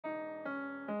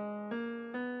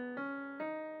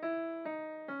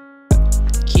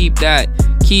Keep that.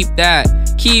 Keep that.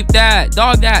 Keep that.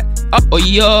 Dog that. Up. Oh,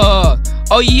 yeah.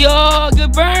 Oh, yeah.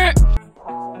 Good burn.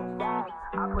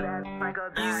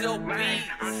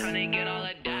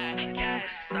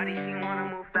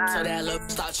 So that look,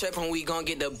 stop tripping, we gon'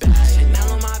 get the bag.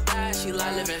 Now on my bag, she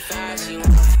like living fast. She want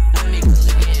niggas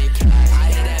getting cash. I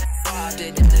hit that I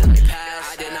did that like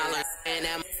pass. I did not learn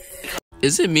that.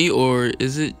 Is it me, or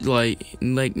is it like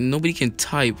nobody can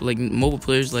type? Like mobile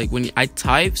players, like when I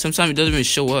type, sometimes it doesn't even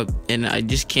show up, and I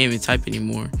just can't even type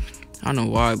anymore. I don't know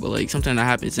why, but like sometimes that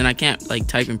happens, and I can't like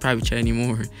type in private chat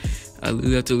anymore. I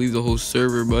literally have to leave the whole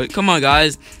server. But come on,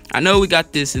 guys, I know we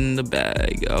got this in the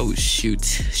bag. Oh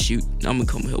shoot, I'm gonna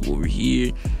come help over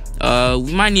here.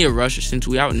 We might need a rush, since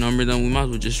we outnumber them. We might as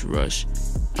well just rush.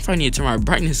 I probably need to turn my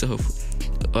brightness up.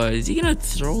 Is he gonna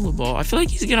throw the ball? I feel like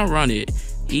he's gonna run it.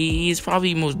 He's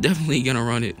probably most definitely gonna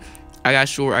run it. I got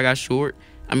short.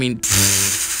 I mean,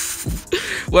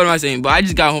 what am I saying? But I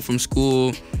just got home from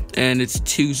school, and it's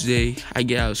Tuesday. I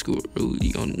get out of school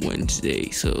early on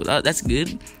Wednesday, so that's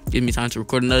good. Give me time to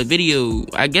record another video.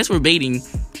 I guess we're baiting.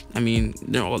 I mean,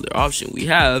 they're all the option we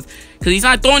have, because he's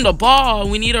not throwing the ball.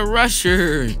 We need a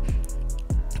rusher.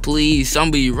 Please,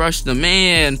 somebody rush the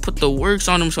man. Put the works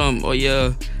on him. Some. Oh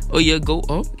yeah, go.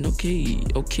 Oh,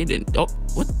 okay then. Oh,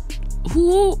 what?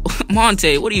 Who?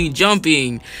 Monte, what are you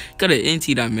jumping? Gotta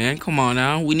NT that, man. Come on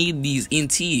now. We need these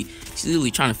NT. He's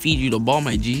literally trying to feed you the ball,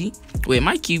 my G. Wait,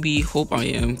 my QB? Hope I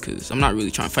am, because I'm not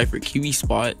really trying to fight for a QB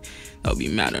spot. That would be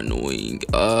mad annoying.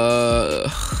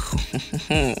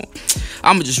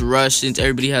 I'ma just rush since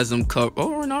everybody has them covered.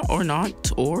 Or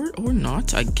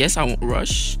not. I guess I won't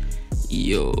rush.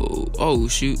 Yo. Oh,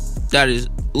 shoot. That is...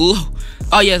 Ooh.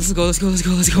 Oh, yes, let's go.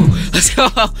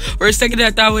 For a second,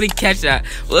 I thought I wouldn't catch that.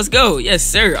 Well, let's go. Yes,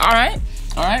 sir. All right.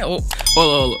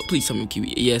 Oh, please tell me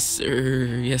QB. Yes,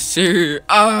 sir.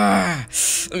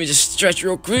 Let me just stretch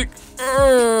real quick.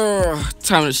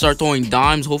 Time to start throwing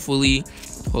dimes, hopefully.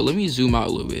 Oh, let me zoom out a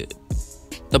little bit.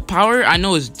 The power, I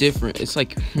know, is different. It's,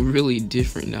 like, really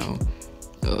different now.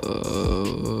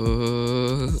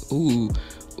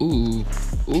 Ooh.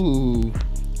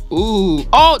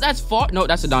 Oh, that's far. No,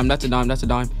 that's a dime.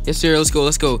 Yes, sir. Let's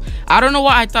go. I don't know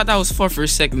why I thought that was far for a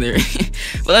second there.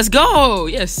 But let's go.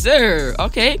 Yes, sir.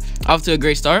 Okay. Off to a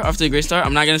great start.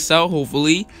 I'm not gonna sell,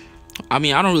 hopefully. I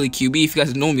mean, I don't really QB. If you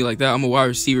guys know me like that, I'm a wide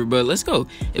receiver. But let's go.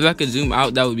 If I could zoom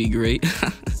out, that would be great.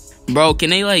 Bro, can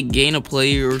they like gain a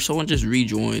player or someone just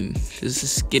rejoin? This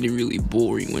is getting really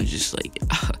boring when it's just like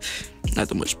not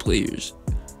that much players.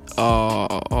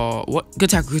 What? Good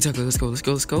tackle. Let's go.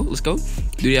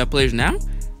 Do they have players now?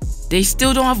 They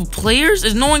still don't have players?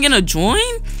 Is no one gonna join?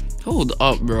 Hold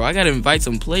up, bro. I gotta invite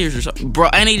some players or something. Bro,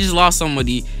 and they just lost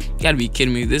somebody. You gotta be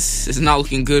kidding me. This is not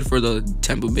looking good for the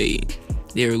Tampa Bay.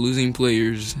 They are losing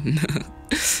players.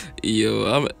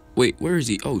 Yo, wait, where is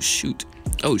he? Oh, shoot.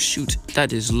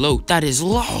 That is low.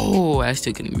 I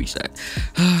still couldn't reach that.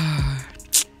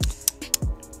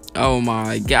 Oh,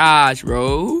 my gosh,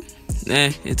 bro.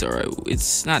 It's alright.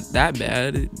 It's not that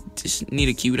bad. Just need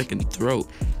a QB that can throw.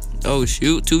 Oh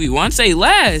shoot, 2v1. Say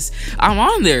less. I'm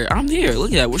on there.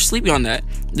 Look at that. We're sleeping on that.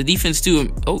 The defense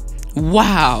too. Oh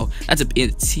wow, that's a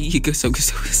good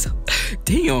stuff.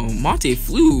 Damn, Monte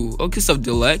flew. Oh, good stuff,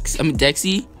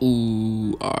 Dexy.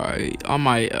 Ooh, alright. I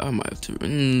might have to.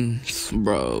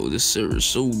 Bro, this server's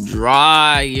so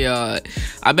dry. Yeah,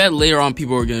 I bet later on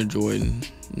people are gonna join.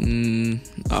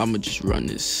 I'ma just run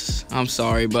this. I'm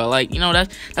sorry, but like, you know,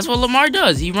 that's what Lamar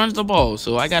does. He runs the ball,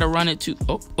 so I gotta run it too.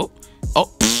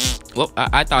 Well,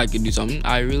 I thought I could do something.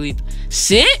 I really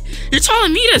sit. You're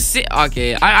telling me to sit?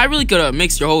 Okay, I really could have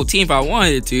mixed your whole team if I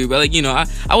wanted to, but like, you know,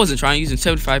 I wasn't trying. Using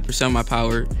 75% of my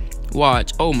power.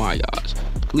 Watch. Oh my gosh,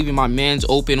 leaving my man's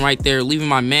open right there. Leaving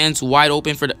my man's wide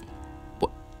open for the.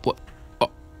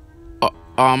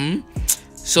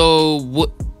 So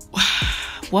what?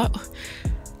 What?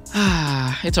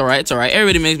 It's alright.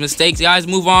 Everybody makes mistakes, guys.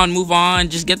 Move on.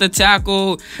 Just get the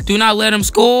tackle. Do not let him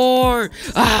score.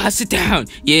 Sit down.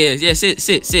 Yeah, sit.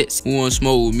 Who wants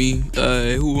smoke with me?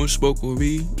 Who wants smoke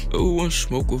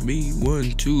with me?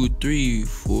 1, 2, 3,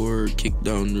 4. Kick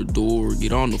down the door.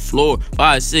 Get on the floor.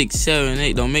 5, 6, 7,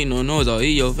 8. Don't make no noise. I'll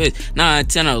eat your face. 9,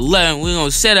 10, 11. We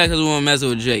gonna say that because we wanna mess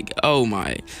with Jake. Oh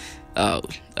my. Oh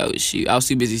shoot. I was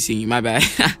too busy seeing you. My bad.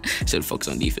 Should focus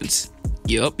on defense.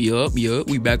 Yup. We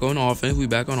back on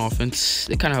offense.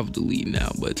 They kind of have the lead now,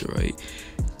 but it's alright.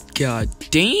 God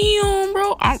damn,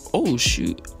 bro. Oh,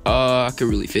 shoot. I could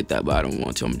really fit that, but I don't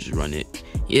want to. I'm just run it.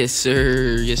 Yes,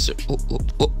 sir.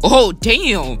 Oh,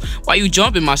 damn. Why you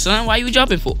jumping, my son? Why you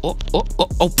jumping for? Oh.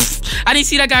 I didn't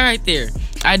see that guy right there.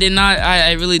 I did not.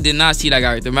 I really did not see that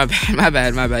guy right there. My bad. My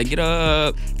bad. My bad. Get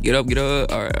up. Get up. Get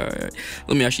up. All right. All right.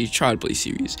 Let me actually try to play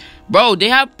serious, bro. They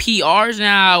have PRs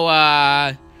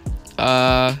now.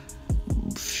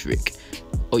 Frick.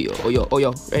 Oh yo. Oh yo. Oh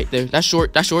yo. Right there. That's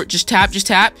short. That's short. Just tap. Just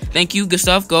tap. Thank you. Good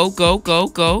stuff. Go. Go. Go.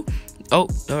 Go. Oh.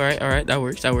 All right. All right. That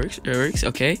works. That works. That works.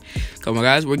 Okay. Come on,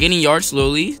 guys. We're getting yards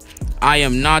slowly. I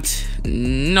am not.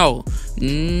 No.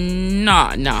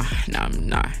 Nah.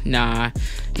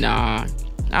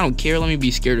 I don't care. Let me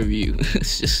be scared of you.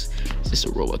 it's just a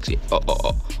Roblox game.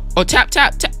 Oh, tap.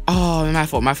 Oh, my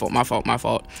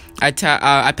fault. I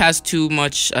passed too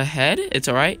much ahead. It's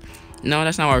all right. No,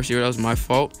 that's not wide receiver. That was my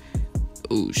fault.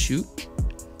 Oh shoot.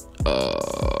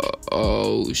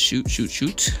 Oh shoot.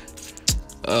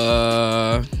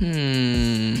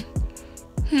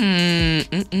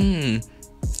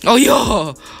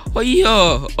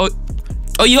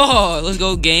 Oh yo, let's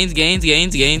go. Gains.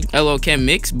 Hello, can't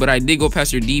mix, but I did go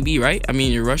past your DB, right? I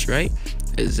mean your rush, right?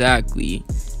 Exactly.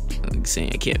 I'm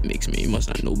saying I can't mix, man. You must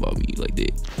not know about me like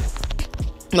that.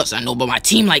 You must not know about my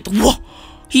team like that. Whoa!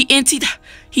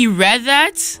 He read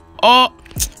that? Oh,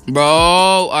 bro.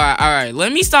 All right.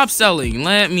 Let me stop selling.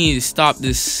 Let me stop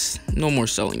this. No more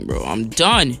selling, bro. I'm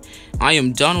done. I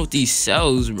am done with these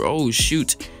sells, bro.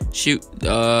 Shoot.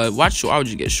 Watch short. I would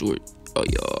just get short. Oh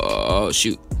yeah.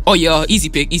 Shoot. Oh yeah, easy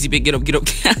pick, get up.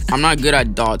 I'm not good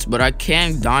at dots, but I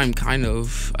can dime kind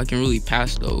of. I can really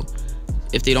pass though.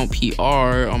 If they don't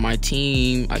PR on my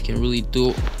team, I can really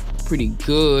do pretty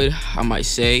good, I might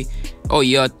say. Oh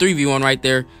yeah, 3v1 right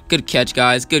there. Good catch,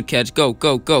 guys. Good catch. Go.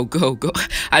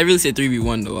 I really said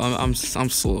 3v1 though. I'm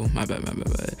slow. My bad.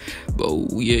 But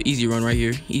yeah, easy run right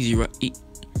here. Easy run.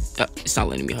 It's not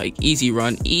letting me hike. Easy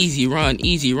run.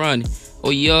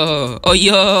 Oh yeah,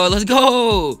 let's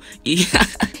go. Yeah.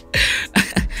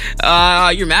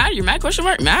 You're mad? Question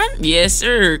mark? Mad? Yes,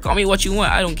 sir. Call me what you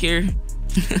want. I don't care.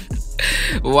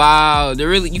 Wow,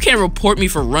 you can't report me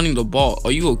for running the ball.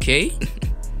 Are you okay?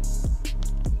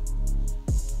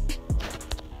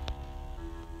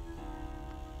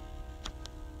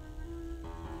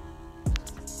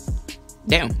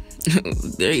 Damn.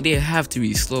 They have to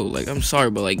be slow. Like, I'm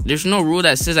sorry, but like there's no rule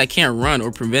that says I can't run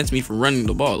or prevents me from running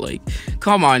the ball. Like,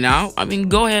 come on now. I mean,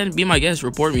 go ahead and be my guest.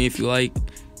 Report me if you like.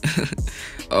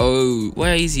 Oh,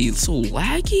 why is he so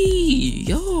laggy?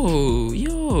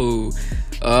 Yo.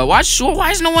 Watch short.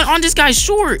 Why is no one on this guy's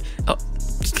short?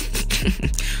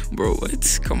 Bro,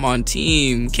 what? Come on,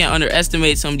 team. Can't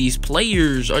underestimate some of these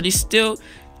players. Are they still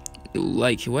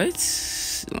like what?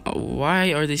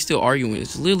 Why are they still arguing?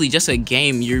 It's literally just a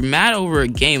game. You're mad over a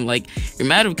game. Like, you're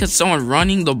mad because someone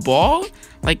running the ball?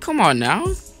 Like, come on now.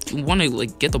 You want to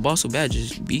like get the ball so bad,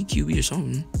 just be QB or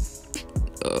something.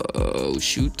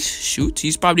 Shoot.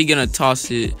 He's probably gonna toss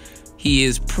it. He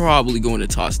is probably going to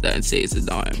toss that and say it's a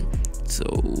dime. So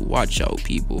watch out,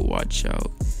 people. Watch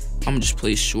out. I'm gonna just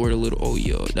play short a little. Oh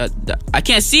yo, that I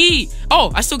can't see.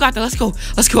 Oh, I still got that. Let's go.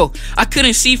 I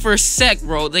couldn't see for a sec,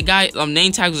 bro. The guy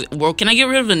name tag was, bro. Can I get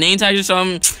rid of the name tags or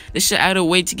something? They should add a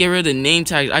way to get rid of the name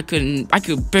tags. I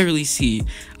could barely see.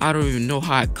 I don't even know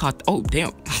how I caught. Oh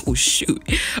damn. Oh shoot.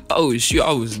 I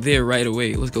was there right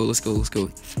away. Let's go.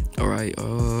 All right.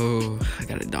 Oh, I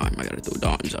gotta dime. I gotta throw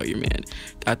dimes out here, man.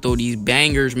 Gotta throw these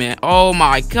bangers, man. Oh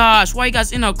my gosh, why you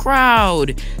guys in a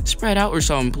crowd? Spread out or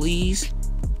something, please.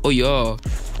 Oh yeah.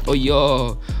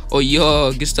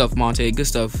 Good stuff, Monte. Good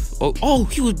stuff. Oh,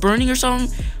 he was burning or something.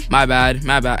 My bad,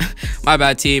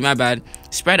 team. My bad.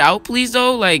 Spread out, please,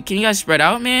 though. Like, can you guys spread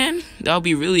out, man? That would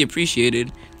be really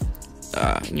appreciated.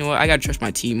 You know what? I gotta trust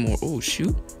my team more. Oh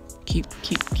shoot. Keep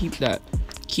that.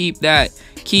 Keep that.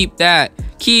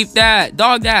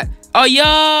 Dog that. Oh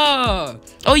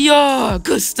yeah.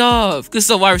 Good stuff.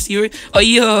 Wide receiver. Oh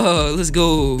yeah. Let's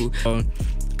go.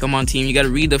 Come on, team. You gotta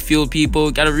read the field, people.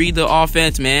 Gotta read the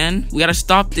offense, man. We gotta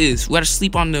stop this. We gotta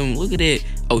sleep on them. Look at it.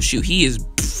 Oh shoot, he is.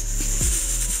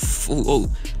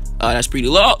 That's pretty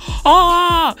low.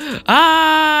 Why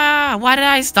did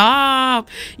I stop?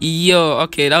 Yo,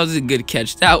 okay, that was a good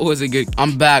catch.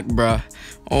 I'm back, bruh.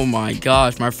 Oh my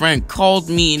gosh, my friend called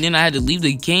me and then I had to leave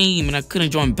the game and I couldn't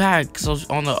join back because I was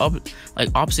on the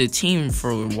opposite team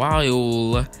for a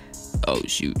while. Oh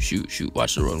shoot.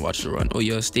 Watch the run. Oh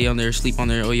yeah, stay on there, sleep on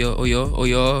there. Oh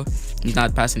yeah. He's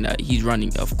not passing that. He's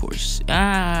running, of course.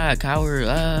 Coward.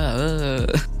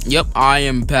 Yep, I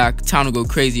am back. Time to go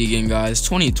crazy again, guys.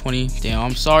 2020. Damn,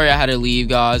 I'm sorry I had to leave,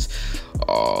 guys.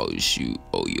 Oh shoot.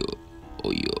 Oh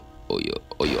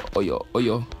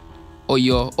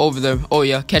yeah, over there. Oh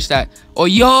yeah, catch that. Oh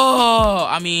yo,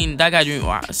 I mean that guy doing.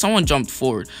 Someone jumped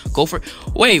forward. Go for it.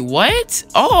 Wait, what?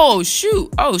 Oh shoot.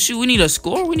 We need a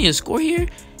score. Here.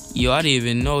 Yo, I didn't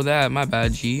even know that. My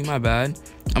bad, G. My bad.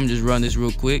 I'm just run this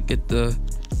real quick. Get the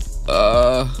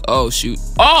oh shoot.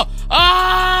 Oh!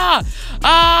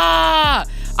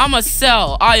 I'm a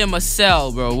cell. I am a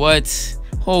cell, bro. What?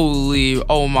 Holy,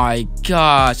 oh my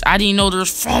gosh. I didn't know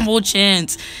there's fumble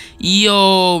chance.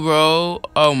 Yo, bro.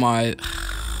 Oh my.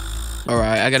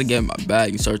 Alright, I gotta get in my bag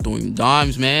and start throwing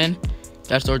dimes, man.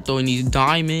 Gotta start throwing these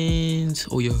diamonds.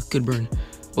 Oh yeah, good burn.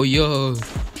 Oh yeah.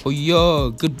 Oh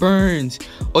yeah, good burns.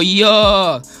 Oh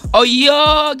yeah. Oh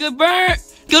yeah, good burn.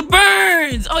 Good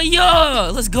burns. Oh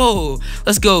yeah. Let's go.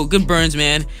 Let's go. Good burns,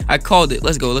 man. I called it.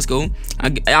 Let's go. Let's go.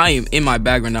 I am in my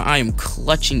bag right now. I am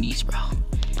clutching these, bro.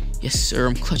 Yes, sir.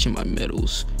 I'm clutching my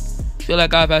medals. Feel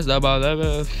like I passed that ball.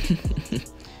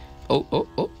 Oh,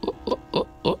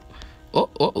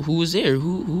 who was there?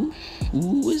 Who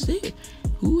was there?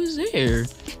 Who was there?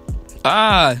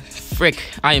 Ah, frick.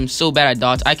 I am so bad at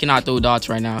dots. I cannot throw dots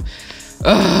right now.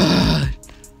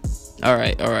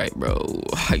 Alright, bro.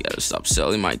 I gotta stop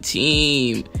selling my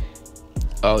team.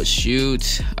 Oh,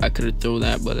 shoot. I could have thrown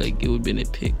that, but like, it would have been a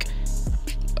pick.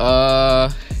 Oh,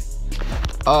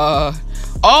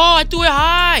 I threw it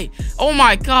high. Oh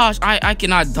my gosh. I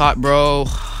cannot dot, bro.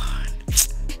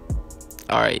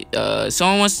 Alright,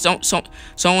 someone wants to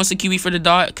QB for the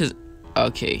dot, cause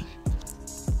okay.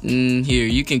 Here,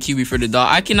 you can QB for the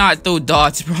dot. I cannot throw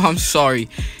dots, bro. I'm sorry.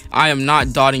 I am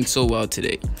not dotting so well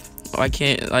today. I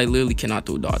literally cannot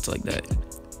throw dots like that.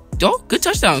 Oh, good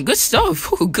touchdown. Good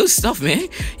stuff. Ooh, good stuff, man.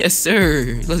 Yes,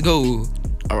 sir. Let's go.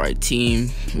 Alright,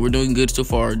 team. We're doing good so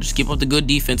far. Just keep up the good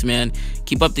defense, man.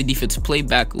 Keep up the defense. Play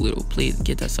back a little.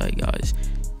 Get that side, guys.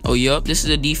 Oh, yup. This is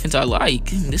the defense I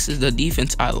like. This is the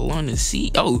defense I want to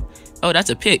see. Oh, that's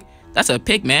a pick. That's a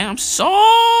pick, man. I'm so...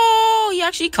 He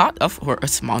actually caught up for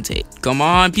us, Monte. Come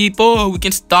on, people. We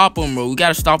can stop him, bro. We got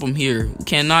to stop him here. We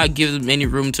cannot give them any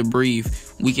room to breathe.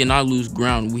 We cannot lose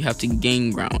ground. We have to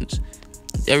gain grounds.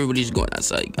 Everybody's going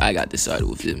outside. I got this side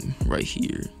with him right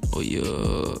here. Oh,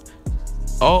 yeah.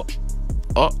 Oh,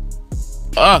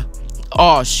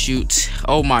 shoot.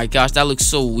 Oh, my gosh. That looks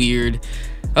so weird.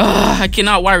 I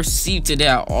cannot wide receive to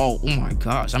that. Oh my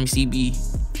gosh. I'm CB.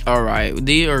 Alright,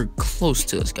 they are close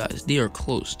to us, guys. They are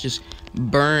close. Just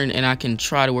burn and I can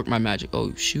try to work my magic.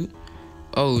 Oh shoot.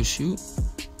 Oh shoot.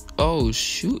 Oh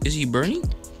shoot. Is he burning?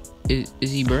 Is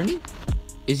he burning?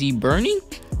 Is he burning?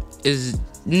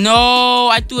 No,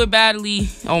 I threw it badly.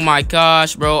 Oh my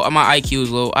gosh, bro. My IQ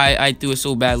is low. I threw it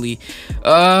so badly.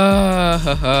 Bro,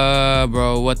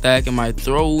 what the heck am I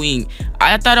throwing?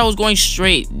 I thought I was going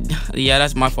straight. Yeah,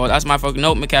 that's my fault. That's my fault.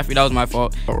 Nope, McCaffrey, that was my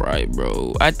fault. Alright,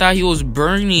 bro. I thought he was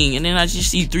burning, and then I just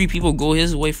see 3 people go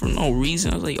his way for no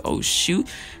reason. I was like, oh shoot.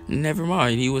 Never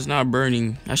mind. He was not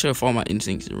burning. I should have followed my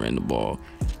instincts and ran the ball.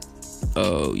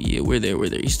 Oh yeah, we're there.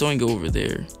 He's throwing over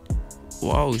there.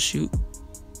 Wow, shoot.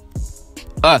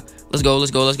 Let's go. We're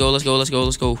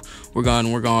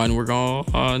gone. We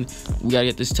gotta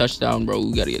get this touchdown, bro.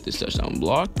 We gotta get this touchdown.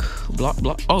 Block.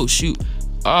 Oh shoot.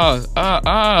 Block,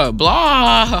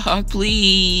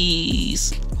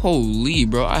 please. Holy,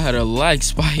 bro. I had a lag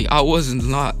spike. I wasn't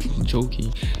not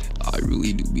joking. I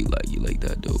really do be laggy like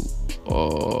that, though.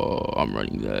 Oh, I'm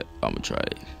running that. I'm gonna try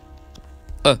it.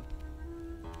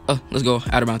 Let's go.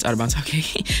 Out of bounds.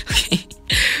 Okay.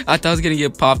 I thought I was gonna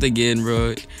get popped again,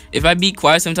 bro. If I be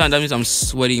quiet sometimes, that means I'm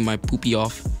sweating my poopy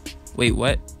off. Wait,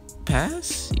 what?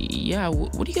 Pass? Yeah,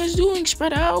 what are you guys doing?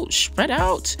 Spread out.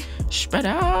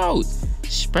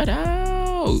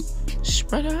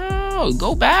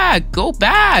 Go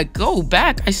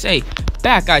back. I say.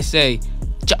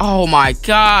 Oh my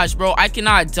gosh, bro. I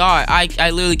cannot dot. I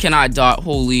literally cannot dot.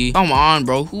 Holy. Come on,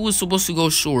 bro. Who was supposed to go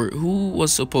short? Who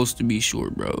was supposed to be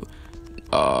short, bro?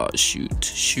 Shoot.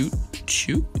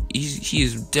 He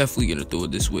is definitely gonna throw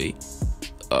it this way.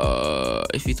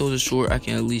 If he throws it short, I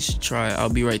can at least try. I'll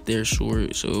be right there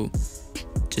short. So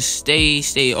just stay.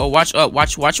 Oh, watch up.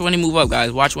 Watch when they move up,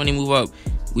 guys. Watch when they move up.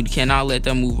 We cannot let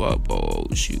them move up. Oh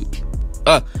shoot.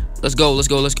 Let's go.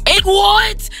 And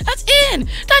what? That's in.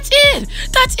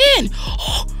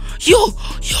 Oh,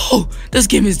 yo. This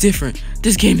game is different.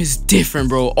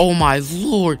 Bro. Oh my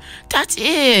lord. That's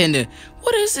in.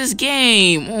 What is this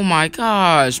game? Oh my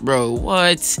gosh, bro.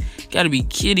 What? Gotta be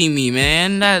kidding me,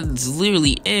 man. That's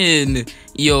literally in.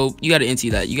 Yo, you gotta NT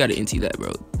that.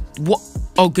 Bro. What?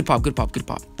 Oh, good pop.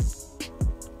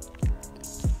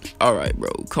 Alright, bro.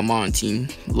 Come on, team.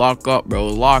 Lock up,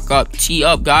 bro. Tee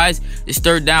up, guys. It's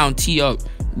 3rd down. Tee up.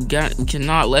 We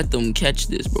cannot let them catch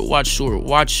this, bro. Watch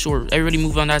short. Everybody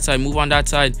move on that side.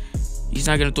 He's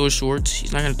not gonna throw short.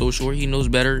 He knows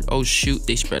better. Oh shoot,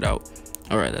 they spread out.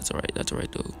 Alright, that's alright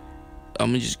though. I'm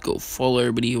gonna just go follow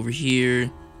everybody over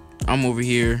here. I'm over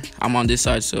here. I'm on this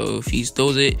side, so if he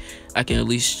throws it, I can at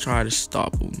least try to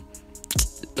stop him.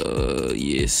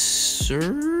 Yes,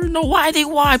 sir. No, why?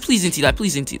 Please empty that.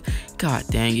 Please empty. God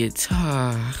dang it.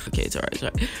 Okay, it's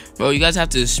alright. Bro, you guys have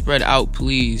to spread out,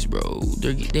 please, bro.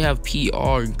 They have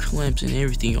PR and clamps and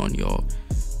everything on y'all.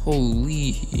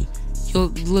 Holy. Yo,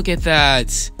 look at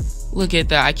that. Look at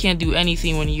that. I can't do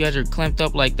anything when you guys are clamped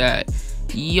up like that.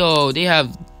 Yo, they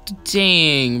have...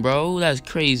 Dang, bro. That's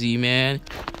crazy, man.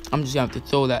 I'm just gonna have to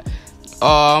throw that.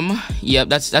 Yep,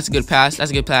 that's a good pass. That's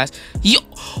a good pass. Yo,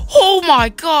 oh my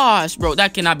gosh, bro.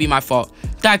 That cannot be my fault.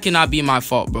 That cannot be my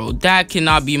fault, bro. That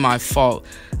cannot be my fault.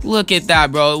 Look at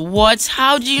that, bro. What?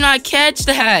 How did you not catch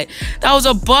that? That was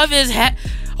above his head.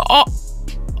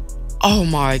 Oh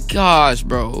my gosh,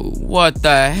 bro. What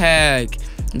the heck?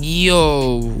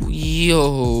 Yo,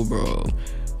 bro.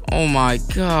 Oh my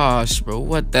gosh, bro.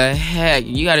 What the heck?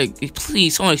 You gotta,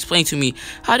 please, someone explain to me.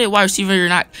 How did wide receiver you're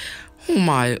not... Oh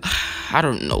my... I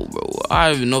don't know, bro. I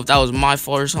don't even know if that was my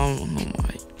fault or something. Oh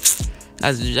my...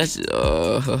 That's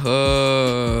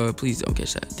please don't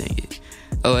catch that. Dang it.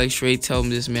 Oh, X-ray, tell me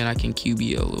this man I can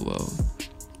QB, LOL.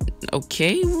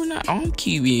 Okay, we're not on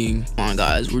QBing. Come on,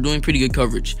 guys. We're doing pretty good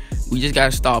coverage. We just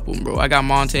gotta stop him, bro. I got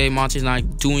Monte. Monte's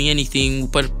not doing anything. We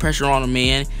put pressure on him,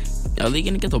 man. Are they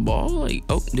gonna get the ball? Like,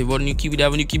 oh, they voted a new QB. They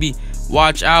have a new QB.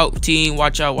 Watch out, team.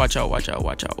 Watch out.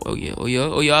 Oh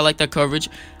yeah. I like that coverage.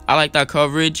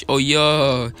 Oh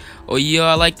yeah,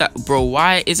 I like that, bro.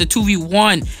 Why? It's a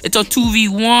 2v1. It's a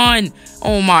 2v1.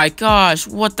 Oh my gosh,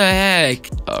 what the heck?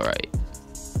 All right.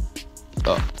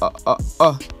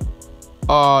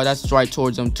 Oh, that's right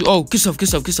towards them too. Oh, good stuff.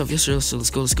 Yes, sir. Let's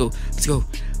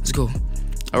go.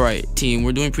 All right, team.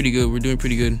 We're doing pretty good.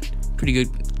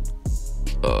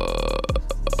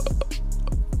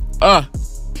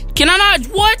 Can I not?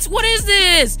 What is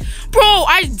this? Bro,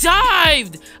 I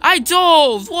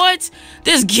dove. What?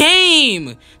 This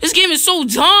game is so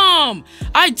dumb.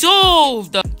 I dove.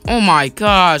 Oh my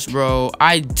gosh, bro.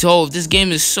 I dove. This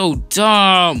game is so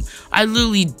dumb.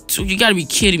 You gotta be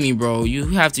kidding me, bro. You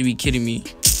have to be kidding me.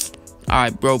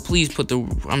 Alright, bro, please put the...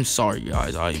 I'm sorry,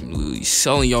 guys. I'm literally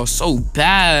selling y'all so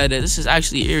bad. This is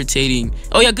actually irritating.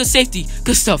 Oh, yeah, good safety.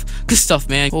 Good stuff,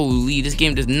 man. Holy, this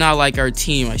game does not like our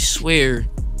team. I swear.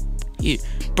 Yeah,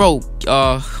 bro,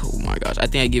 oh my gosh. I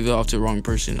think I gave it off to the wrong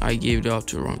person.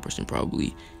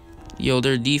 Probably. Yo,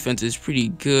 their defense is pretty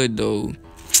good, though.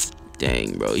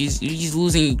 Dang, bro. He's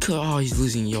losing... Oh, he's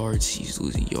losing yards. He's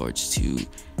losing yards, too.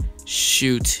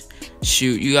 Shoot,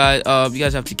 you guys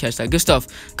have to catch that. Good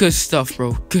stuff,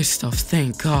 bro. Good stuff.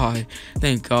 Thank God.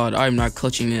 I'm not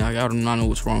clutching it. I do not know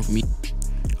what's wrong with me.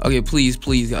 Okay, please,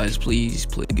 guys, please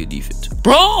play good defense,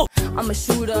 bro. I'm a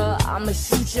shooter, I'ma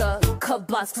shoot ya. Cut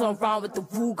blocks come around with the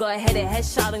Ruger.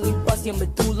 Headshot and you bust your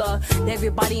medulla.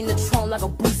 Everybody in the trunk like a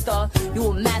booster. You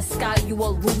a mascot, you a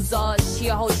loser. She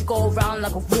a hoe, she go around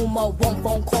like a rumor. One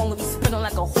phone call and be spinning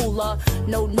like a hula.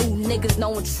 No new niggas,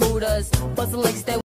 no intruders. Buzzing like stay.